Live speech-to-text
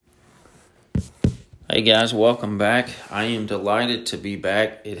Hey guys, welcome back. I am delighted to be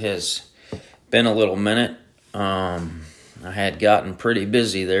back. It has been a little minute. I had gotten pretty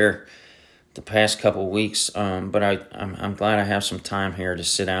busy there the past couple weeks, but I'm glad I have some time here to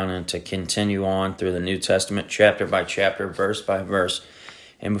sit down and to continue on through the New Testament chapter by chapter, verse by verse.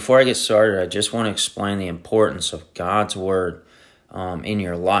 And before I get started, I just want to explain the importance of God's Word in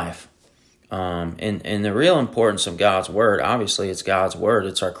your life. And the real importance of God's Word, obviously it's God's Word.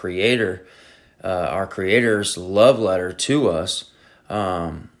 It's our Creator's love letter to us.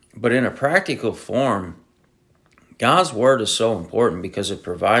 But in a practical form, God's Word is so important because it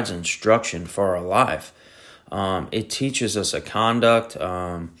provides instruction for our life. It teaches us a conduct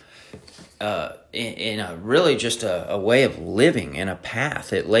in a really just a way of living, in a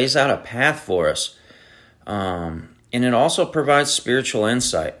path. It lays out a path for us. And it also provides spiritual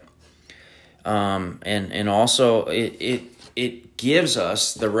insight. And also it gives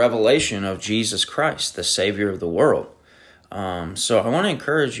us the revelation of Jesus Christ, the Savior of the world. So I want to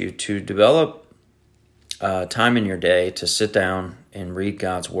encourage you to develop time in your day to sit down and read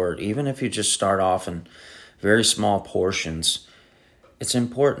God's Word. Even if you just start off in very small portions, it's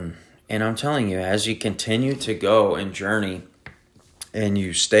important. And I'm telling you, as you continue to go and journey and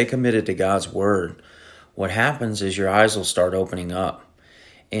you stay committed to God's Word, what happens is your eyes will start opening up.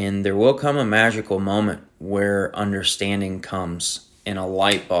 And there will come a magical moment where understanding comes and a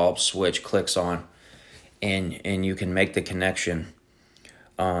light bulb switch clicks on, and you can make the connection.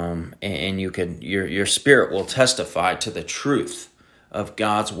 And you can your spirit will testify to the truth of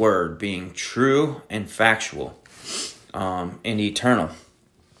God's Word being true and factual, and eternal.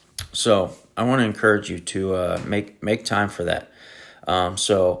 So I want to encourage you to make time for that.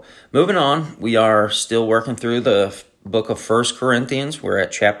 So moving on, we are still working through the book of 1 Corinthians. We're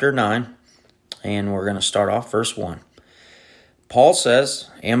at chapter 9, and we're going to start off verse 1. Paul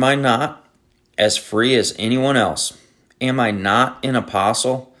says, "Am I not as free as anyone else? Am I not an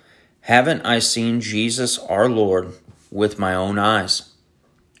apostle? Haven't I seen Jesus our Lord with my own eyes?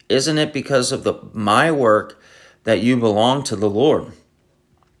 Isn't it because of my work that you belong to the Lord?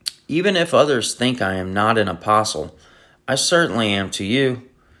 Even if others think I am not an apostle, I certainly am to you.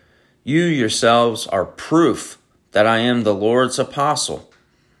 You yourselves are proof that I am the Lord's apostle."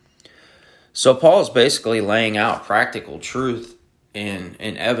 So Paul is basically laying out practical truth and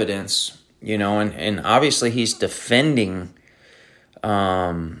evidence, and obviously he's defending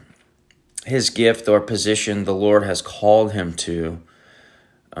his gift or position the Lord has called him to.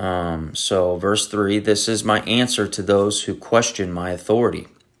 So verse 3, "This is my answer to those who question my authority.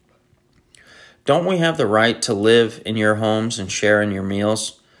 Don't we have the right to live in your homes and share in your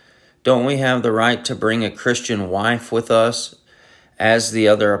meals? Don't we have the right to bring a Christian wife with us, as the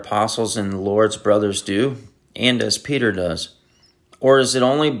other apostles and the Lord's brothers do, and as Peter does? Or is it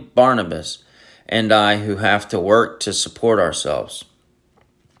only Barnabas and I who have to work to support ourselves?"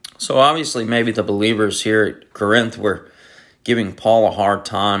 So obviously maybe the believers here at Corinth were giving Paul a hard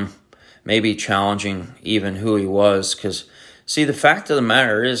time, maybe challenging even who he was. Because, see, the fact of the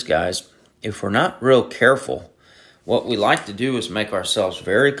matter is, guys, if we're not real careful, what we like to do is make ourselves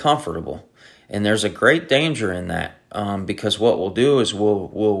very comfortable. And there's a great danger in that, because what we'll do is we'll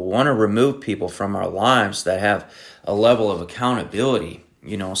want to remove people from our lives that have a level of accountability.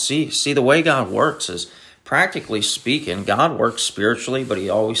 See the way God works is, practically speaking, God works spiritually, but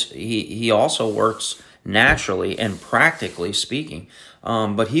he also works naturally and practically speaking.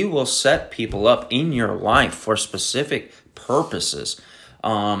 But he will set people up in your life for specific purposes,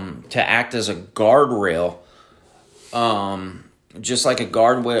 to act as a guardrail. Just like a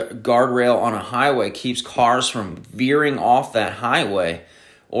guardrail on a highway keeps cars from veering off that highway.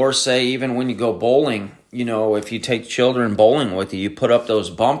 Or say even when you go bowling, if you take children bowling with you, you put up those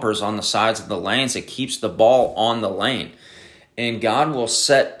bumpers on the sides of the lanes. It keeps the ball on the lane. And God will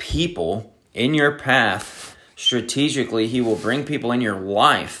set people in your path strategically. He will bring people in your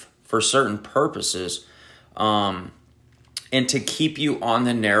life for certain purposes, and to keep you on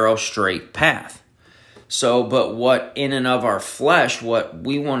the narrow, straight path. So, but what in and of our flesh, what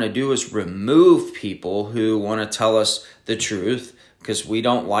we want to do is remove people who want to tell us the truth, because we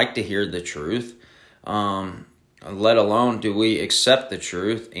don't like to hear the truth. Let alone do we accept the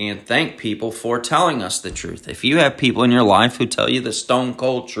truth and thank people for telling us the truth. If you have people in your life who tell you the stone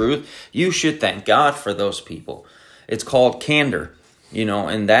cold truth, you should thank God for those people. It's called candor,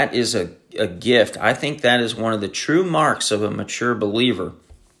 and that is a gift. I think that is one of the true marks of a mature believer,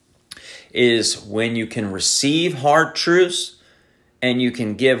 is when you can receive hard truths and you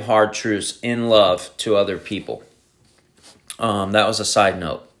can give hard truths in love to other people. That was a side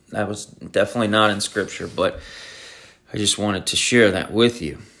note. That was definitely not in Scripture, but I just wanted to share that with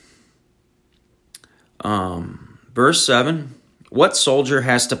you. Verse 7, what soldier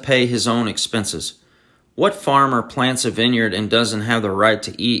has to pay his own expenses? What farmer plants a vineyard and doesn't have the right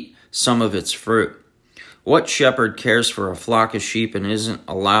to eat some of its fruit? What shepherd cares for a flock of sheep and isn't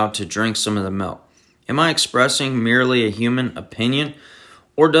allowed to drink some of the milk? Am I expressing merely a human opinion,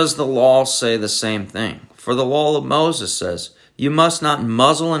 or does the law say the same thing? For the law of Moses says, you must not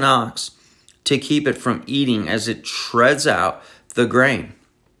muzzle an ox to keep it from eating as it treads out the grain.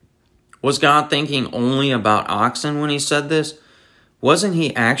 Was God thinking only about oxen when he said this? Wasn't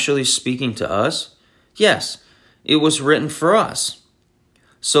he actually speaking to us? Yes, it was written for us,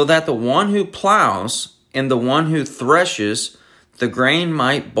 so that the one who plows and the one who threshes the grain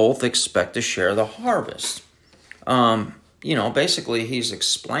might both expect to share the harvest. Basically he's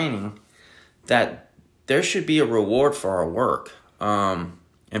explaining that there should be a reward for our work.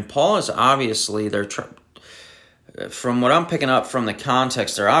 And Paul is obviously, from what I'm picking up from the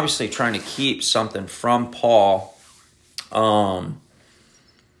context, they're obviously trying to keep something from Paul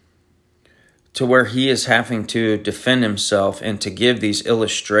to where he is having to defend himself and to give these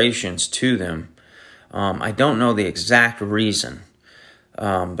illustrations to them. I don't know the exact reason.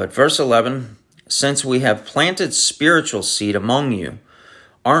 But verse 11, since we have planted spiritual seed among you,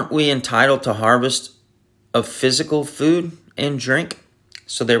 aren't we entitled to harvest of physical food and drink?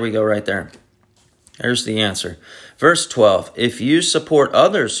 So there we go right there. There's the answer. Verse 12, if you support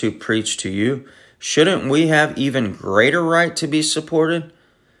others who preach to you, shouldn't we have even greater right to be supported?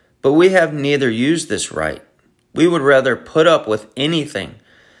 But we have neither used this right. We would rather put up with anything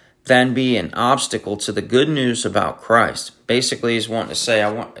than be an obstacle to the good news about Christ. Basically, he's wanting to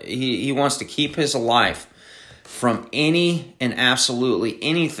say, he wants to keep his life from any and absolutely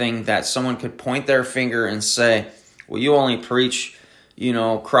anything that someone could point their finger and say, well, you only preach,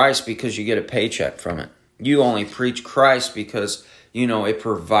 Christ because you get a paycheck from it. You only preach Christ because, it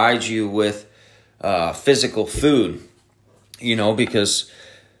provides you with physical food, because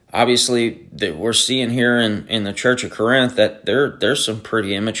obviously we're seeing here in the Church of Corinth that there's some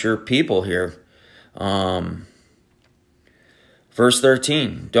pretty immature people here. Verse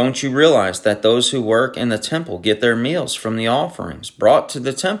 13, don't you realize that those who work in the temple get their meals from the offerings brought to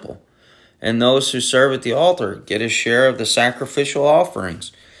the temple, and those who serve at the altar get a share of the sacrificial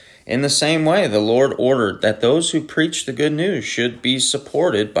offerings? In the same way, the Lord ordered that those who preach the good news should be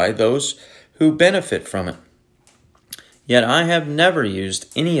supported by those who benefit from it. Yet I have never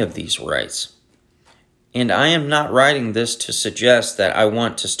used any of these rights. And I am not writing this to suggest that I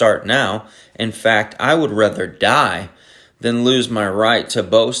want to start now. In fact, I would rather die than lose my right to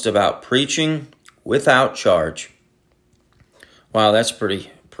boast about preaching without charge. Wow, that's pretty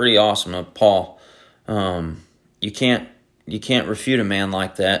awesome of Paul. You can't refute a man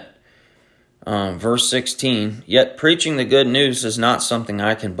like that. Verse 16, yet preaching the good news is not something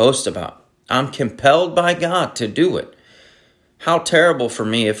I can boast about. I'm compelled by God to do it. How terrible for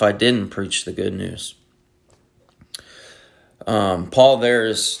me if I didn't preach the good news. Paul there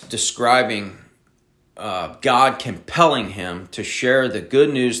is describing God compelling him to share the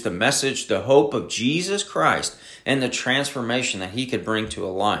good news, the message, the hope of Jesus Christ, and the transformation that he could bring to a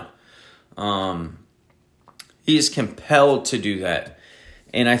life. He is compelled to do that.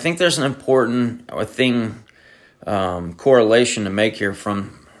 And I think there's an important correlation to make here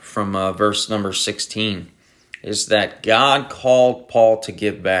from verse number 16, is that God called Paul to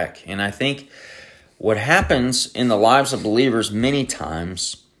give back. And I think what happens in the lives of believers many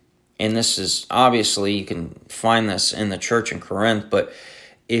times, and this is obviously, you can find this in the church in Corinth, but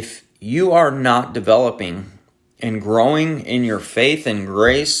if you are not developing and growing in your faith and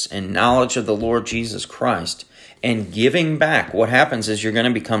grace and knowledge of the Lord Jesus Christ and giving back, what happens is you're going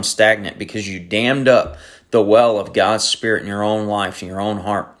to become stagnant because you dammed up the well of God's Spirit in your own life, in your own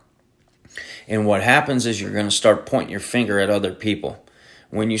heart. And what happens is you're going to start pointing your finger at other people.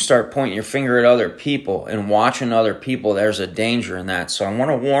 When you start pointing your finger at other people and watching other people, there's a danger in that. So I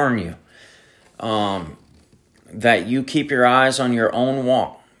want to warn you that you keep your eyes on your own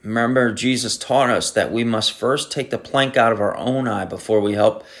walk. Remember, Jesus taught us that we must first take the plank out of our own eye before we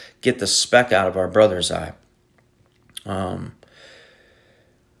help get the speck out of our brother's eye.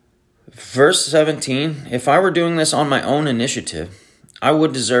 Verse 17, if I were doing this on my own initiative, I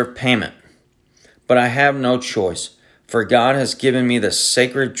would deserve payment. But I have no choice, for God has given me the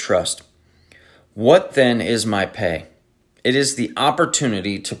sacred trust. What then is my pay? It is the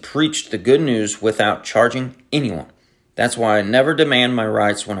opportunity to preach the good news without charging anyone. That's why I never demand my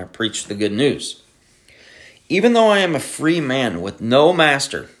rights when I preach the good news. Even though I am a free man with no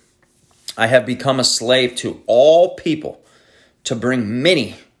master, I have become a slave to all people to bring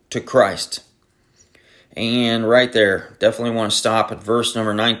many to Christ. And right there, definitely want to stop at verse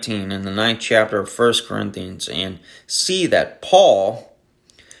number 19 in the 9th chapter of 1 Corinthians and see that Paul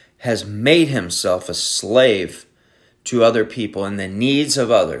has made himself a slave to other people and the needs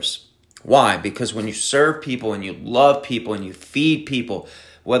of others. Why? Because when you serve people and you love people and you feed people,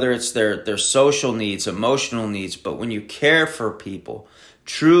 whether it's their social needs, emotional needs, but when you care for people,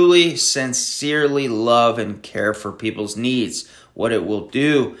 truly, sincerely love and care for people's needs, what it will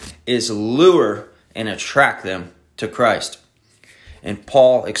do is lure and attract them to Christ. And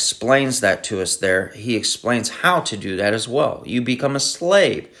Paul explains that to us there. He explains how to do that as well. You become a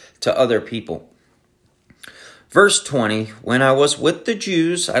slave to other people. Verse 20, when I was with the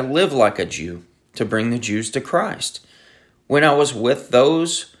Jews, I lived like a Jew to bring the Jews to Christ. When I was with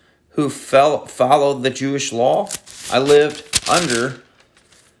those who followed the Jewish law, I lived under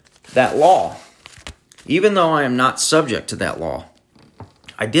that law, even though I am not subject to that law.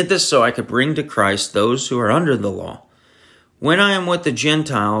 I did this so I could bring to Christ those who are under the law. When I am with the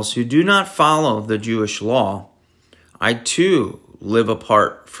Gentiles who do not follow the Jewish law, I too live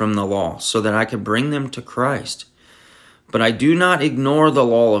apart from the law so that I can bring them to Christ. But I do not ignore the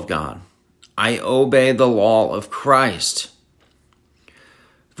law of God. I obey the law of Christ.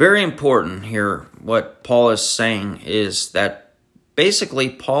 Very important here, what Paul is saying is that basically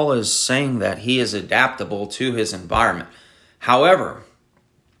Paul is saying that he is adaptable to his environment. However,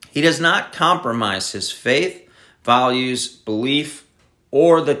 he does not compromise his faith, values, belief,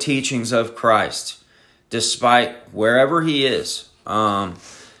 or the teachings of Christ, despite wherever he is.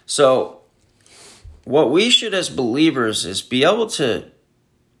 So what we should as believers is be able to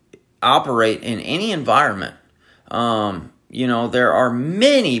operate in any environment. There are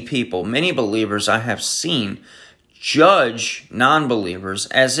many people, many believers I have seen judge non-believers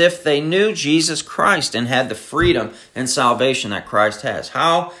as if they knew Jesus Christ and had the freedom and salvation that Christ has.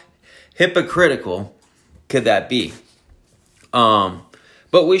 How hypocritical could that be?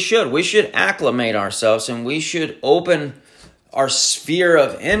 But we should acclimate ourselves and we should open our sphere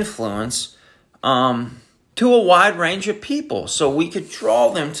of influence to a wide range of people so we could draw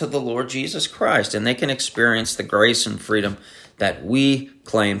them to the Lord Jesus Christ and they can experience the grace and freedom that we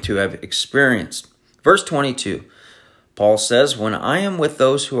claim to have experienced. Verse 22, Paul says, when I am with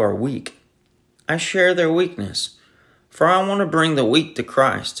those who are weak, I share their weakness, for I want to bring the weak to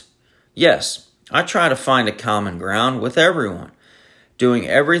Christ. Yes, I try to find a common ground with everyone, doing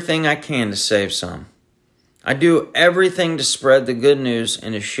everything I can to save some. I do everything to spread the good news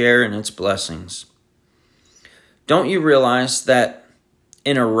and to share in its blessings. Don't you realize that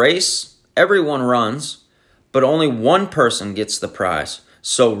in a race, everyone runs, but only one person gets the prize?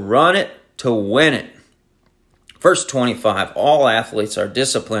 So run it to win it. Verse 25, all athletes are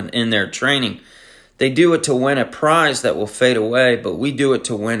disciplined in their training. They do it to win a prize that will fade away, but we do it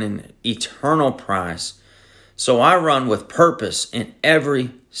to win an eternal prize. So I run with purpose in every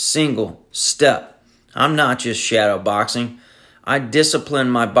single step. I'm not just shadow boxing. I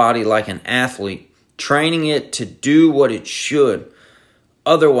discipline my body like an athlete, training it to do what it should.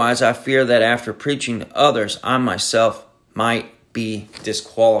 Otherwise, I fear that after preaching to others, I myself might be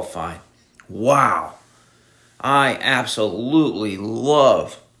disqualified. Wow. I absolutely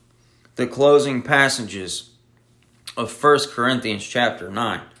love the closing passages of 1 Corinthians chapter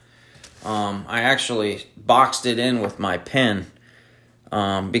 9. I actually boxed it in with my pen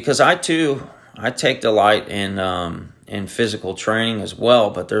because I take delight in physical training as well,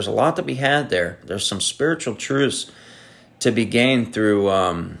 but there's a lot to be had there. There's some spiritual truths to be gained through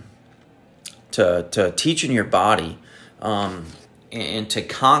to teaching your body and to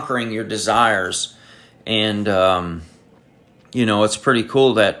conquering your desires. And, it's pretty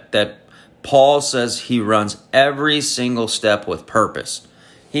cool that Paul says he runs every single step with purpose.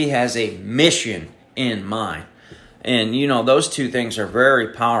 He has a mission in mind. And, those two things are very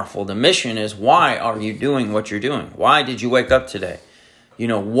powerful. The mission is, why are you doing what you're doing? Why did you wake up today?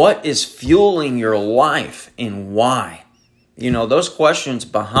 What is fueling your life and why? Those questions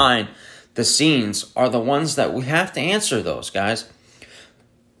behind the scenes are the ones that we have to answer those, guys.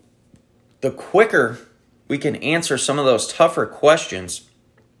 The quicker we can answer some of those tougher questions,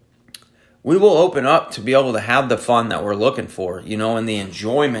 we will open up to be able to have the fun that we're looking for, and the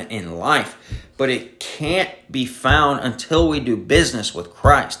enjoyment in life. But it can't be found until we do business with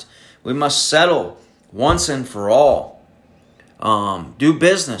Christ. We must settle once and for all. Do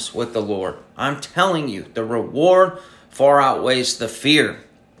business with the Lord. I'm telling you, the reward far outweighs the fear.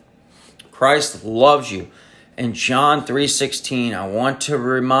 Christ loves you. In John 3:16, I want to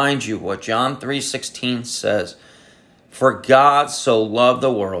remind you what John 3:16 says. For God so loved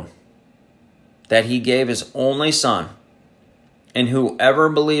the world that he gave his only Son, and whoever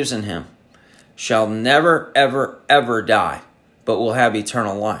believes in him shall never, ever, ever die, but will have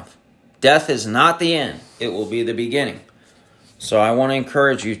eternal life. Death is not the end. It will be the beginning. So I want to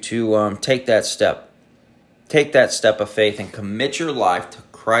encourage you to take that step. Take that step of faith and commit your life to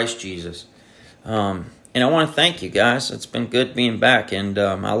Christ Jesus. And I want to thank you guys. It's been good being back, and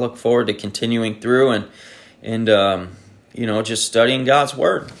I look forward to continuing through and just studying God's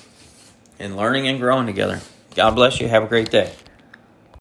Word and learning and growing together. God bless you. Have a great day.